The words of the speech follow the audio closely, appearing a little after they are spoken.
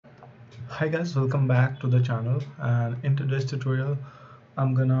Hi guys, welcome back to the channel, and in today's tutorial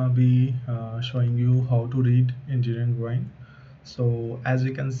I'm gonna be showing you how to read engineering drawing. So as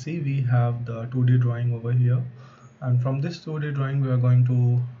you can see, we have the 2D drawing over here, and from this 2D drawing we are going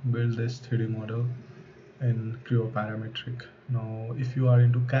to build this 3D model in Creo parametric. Now if you are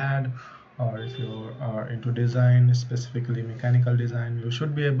into CAD or if you are into design, specifically mechanical design, you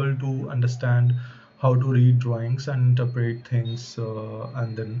should be able to understand how to read drawings and interpret things,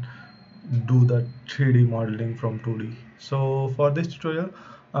 and then do the 3D modeling from 2D. So for this tutorial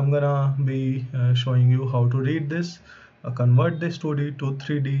I'm gonna be showing you how to read this, convert this 2D to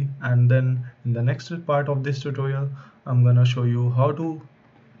 3D, and then in the next part of this tutorial I'm gonna show you how to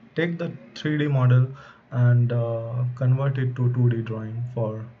take the 3D model and convert it to 2D drawing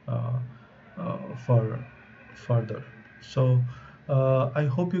for further. So I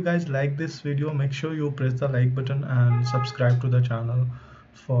hope you guys like this video. Make sure you press the like button and subscribe to the channel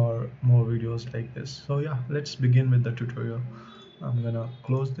for more videos like this. So yeah, let's begin with the tutorial. I'm gonna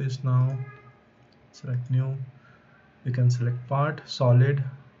close this now, select new. You can select part, solid,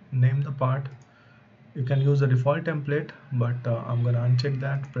 name the part. You can use the default template, but I'm gonna uncheck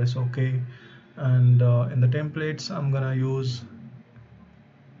that, press OK. And in the templates I'm gonna use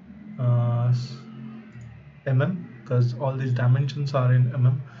uh, because all these dimensions are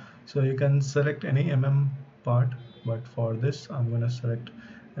in so you can select any part, but for this I'm going to select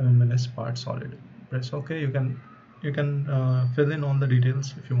as part solid. Press OK. You can fill in all the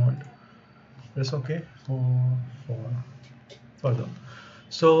details if you want. Press OK for further.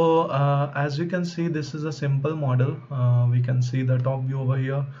 So as you can see, this is a simple model. We can see the top view over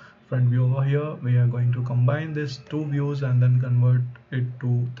here, front view over here. We are going to combine these two views and then convert it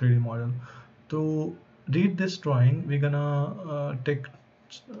to 3D model. To read this drawing, we're gonna take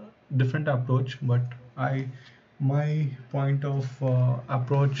different approach, but my point of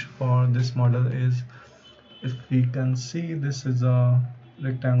approach for this model is, if we can see, this is a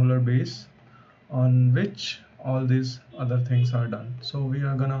rectangular base on which all these other things are done. So we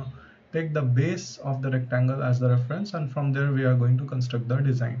are gonna take the base of the rectangle as the reference, and from there we are going to construct the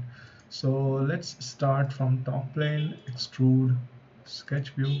design. So let's start from top plane, extrude, sketch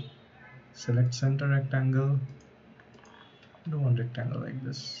view, select center rectangle, do one rectangle like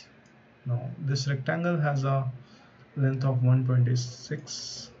this. Now this rectangle has a length of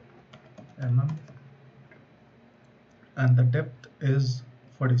 126 mm and the depth is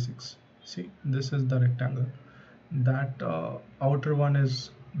 46. See, this is the rectangle. That outer one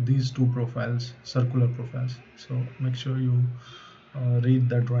is these two profiles, circular profiles. So make sure you read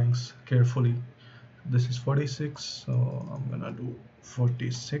the drawings carefully. This is 46, so I'm gonna do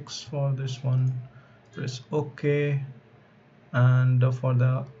 46 for this one. Press OK. And for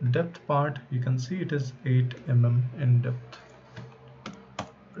the depth part, you can see it is 8 mm in depth.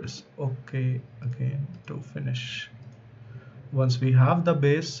 Press OK again to finish. Once we have the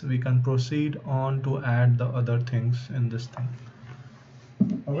base, we can proceed on to add the other things in this thing.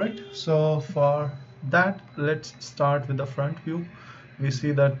 Alright, so for that, let's start with the front view. We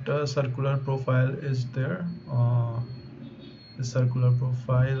see that circular profile is there. The circular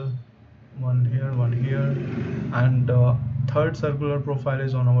profile, one here, and third circular profile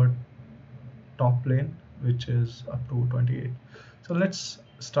is on our top plane, which is up to 28. So let's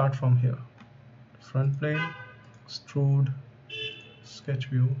start from here. Front plane, extrude, sketch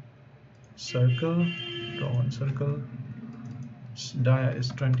view, circle, draw one circle. Dia is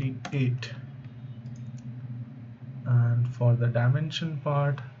 28, and for the dimension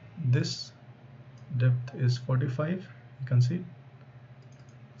part, this depth is 45. You can see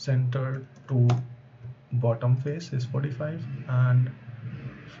center to bottom face is 45, and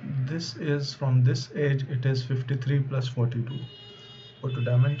this is from this edge, it is 53 plus 42. Go to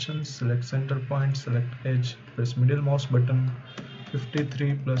dimensions, select center point, select edge, press middle mouse button,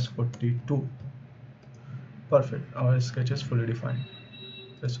 53 plus 42. Perfect, our sketch is fully defined.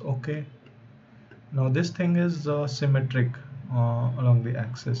 Press OK. Now this thing is symmetric along the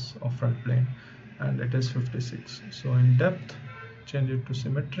axis of front plane, and it is 56. So in depth, change it to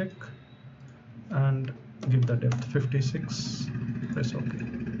symmetric and give the depth 56. Press OK.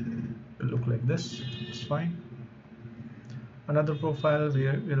 It will look like this. It's fine. Another profile we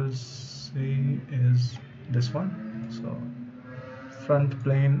will see is this one. So front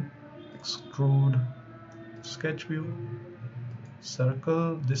plane, extrude, sketch view,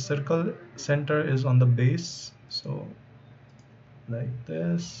 circle. This circle center is on the base, so like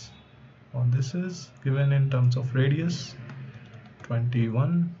this. Or this is given in terms of radius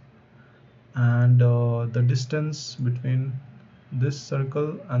 21, and the distance between this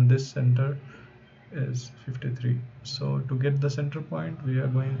circle and this center is 53. So to get the center point, we are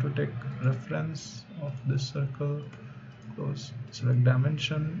going to take reference of this circle, close, select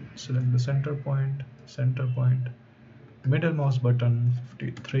dimension, select the center point, middle mouse button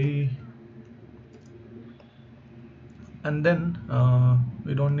 53, and then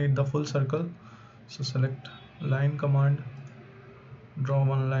we don't need the full circle, so select line command, draw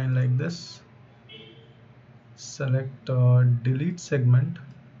one line like this, select delete segment,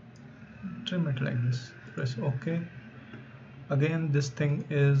 trim it like this, press OK. Again this thing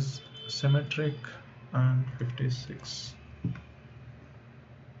is symmetric and 56,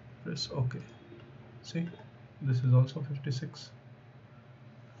 press OK. See, this is also 56.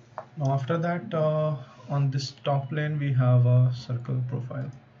 Now after that, on this top plane we have a circle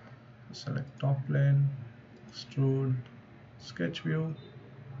profile. Select top plane, extrude, sketch view,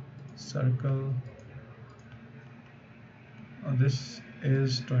 circle. This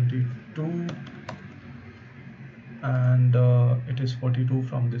is 22 and it is 42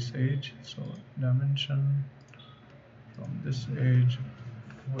 from this edge, so dimension from this edge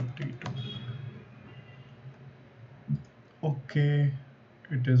 42. Okay,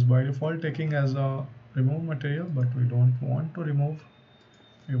 it is by default taking as a remove material, but we don't want to remove,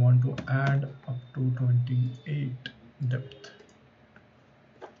 we want to add up to 28 depth.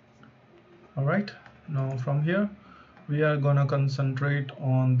 Alright, now from here we are gonna concentrate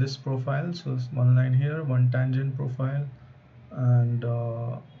on this profile, so one line here, one tangent profile, and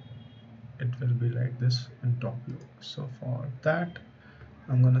it will be like this in top view. So for that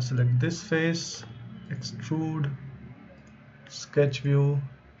I'm gonna select this face, extrude, sketch view,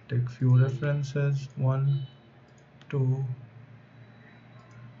 take few references, 1, 2,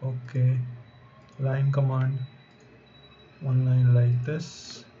 okay, line command, one line like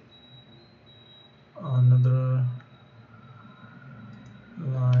this, another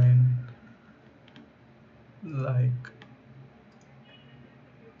line like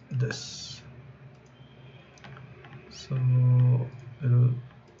this. So we'll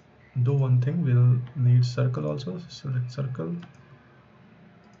do one thing, we'll need circle also, select circle,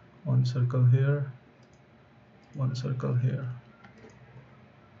 one circle here, one circle here.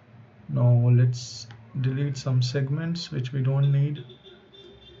 Now let's delete some segments which we don't need.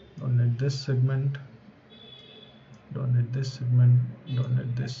 Don't need this segment, don't need this segment, don't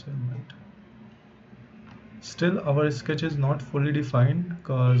need this segment. Still our sketch is not fully defined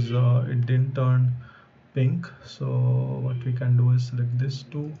because it didn't turn pink, so what we can do is select this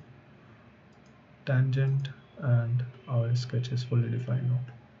two, tangent, and our sketch is fully defined now.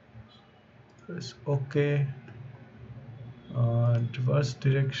 Press OK. Reverse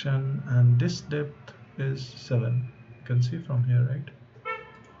direction, and this depth is 7. You can see from here, right?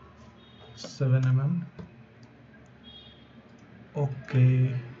 7 mm.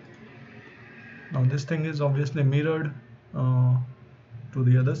 Okay. Now this thing is obviously mirrored to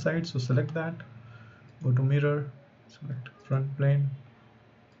the other side, so select that, go to mirror, select front plane,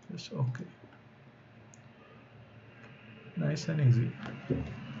 press OK. Nice and easy.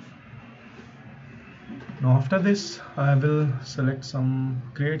 Now after this I will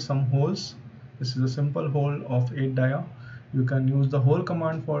create some holes. This is a simple hole of 8 dia. You can use the hole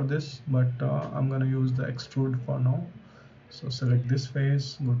command for this, but I'm gonna use the extrude for now. So select this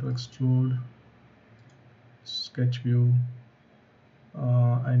face, go to extrude, sketch view.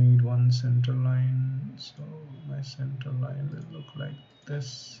 I need one center line, so my center line will look like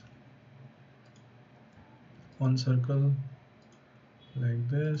this. One circle like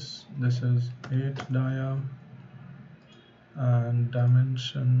this. This is 8 dia, and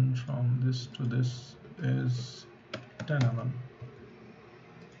dimension from this to this is 10 mm.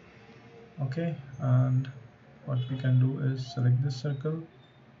 Okay, and what we can do is select this circle,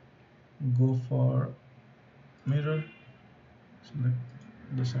 go for mirror, select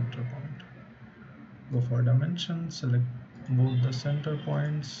the center point, go for dimension, select both the center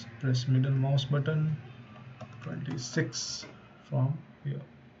points, press middle mouse button, 26 from here,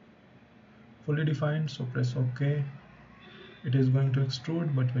 fully defined, so press OK. It is going to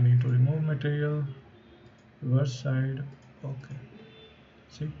extrude, but we need to remove material, reverse side, OK.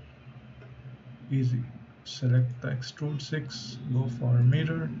 See, easy. Select the extrude 6, go for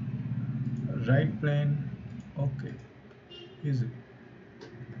mirror, right plane, OK, easy.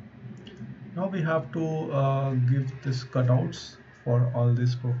 Now we have to give this cutouts for all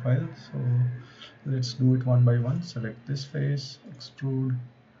these profiles, so let's do it one by one. Select this face, extrude,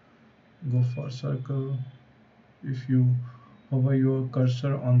 go for circle. If you hover your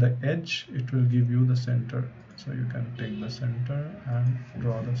cursor on the edge, it will give you the center, so you can take the center and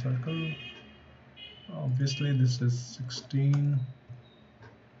draw the circle. Obviously this is 16,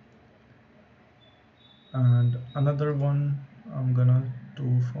 And another one I'm gonna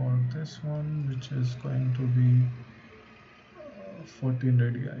do for this one, which is going to be 14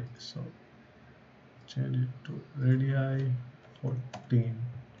 radii. So change it to radii 14.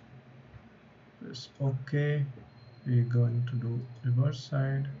 Press OK. We're going to do reverse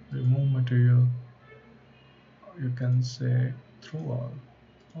side, remove material. You can say through all.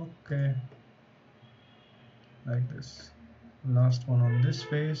 OK, like this. Last one on this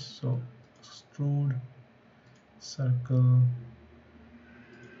face. So extrude circle.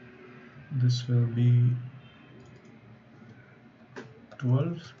 This will be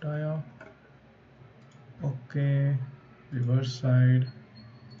 12 dia. OK, reverse side,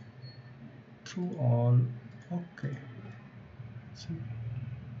 through all. OK. See,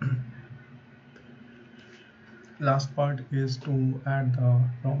 last part is to add the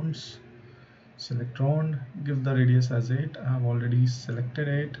rounds. Select round, give the radius as 8. I have already selected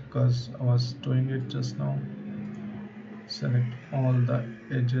 8 because I was doing it just now. Select all the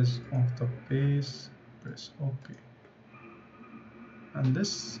edges of the base, press OK. And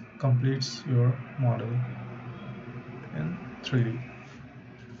this completes your model in 3D.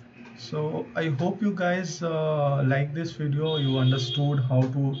 So I hope you guys like this video. You understood how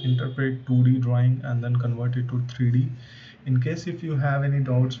to interpret 2D drawing and then convert it to 3D. In case if you have any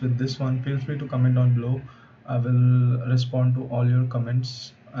doubts with this one, feel free to comment down below. I will respond to all your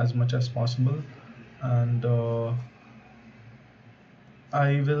comments as much as possible, and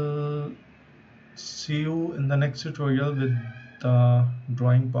I will see you in the next tutorial with the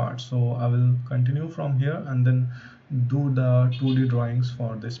drawing part. So I will continue from here and then do the 2D drawings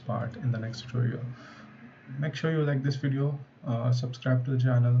for this part in the next tutorial. Make sure you like this video, subscribe to the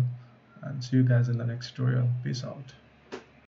channel, and see you guys in the next tutorial. Peace out.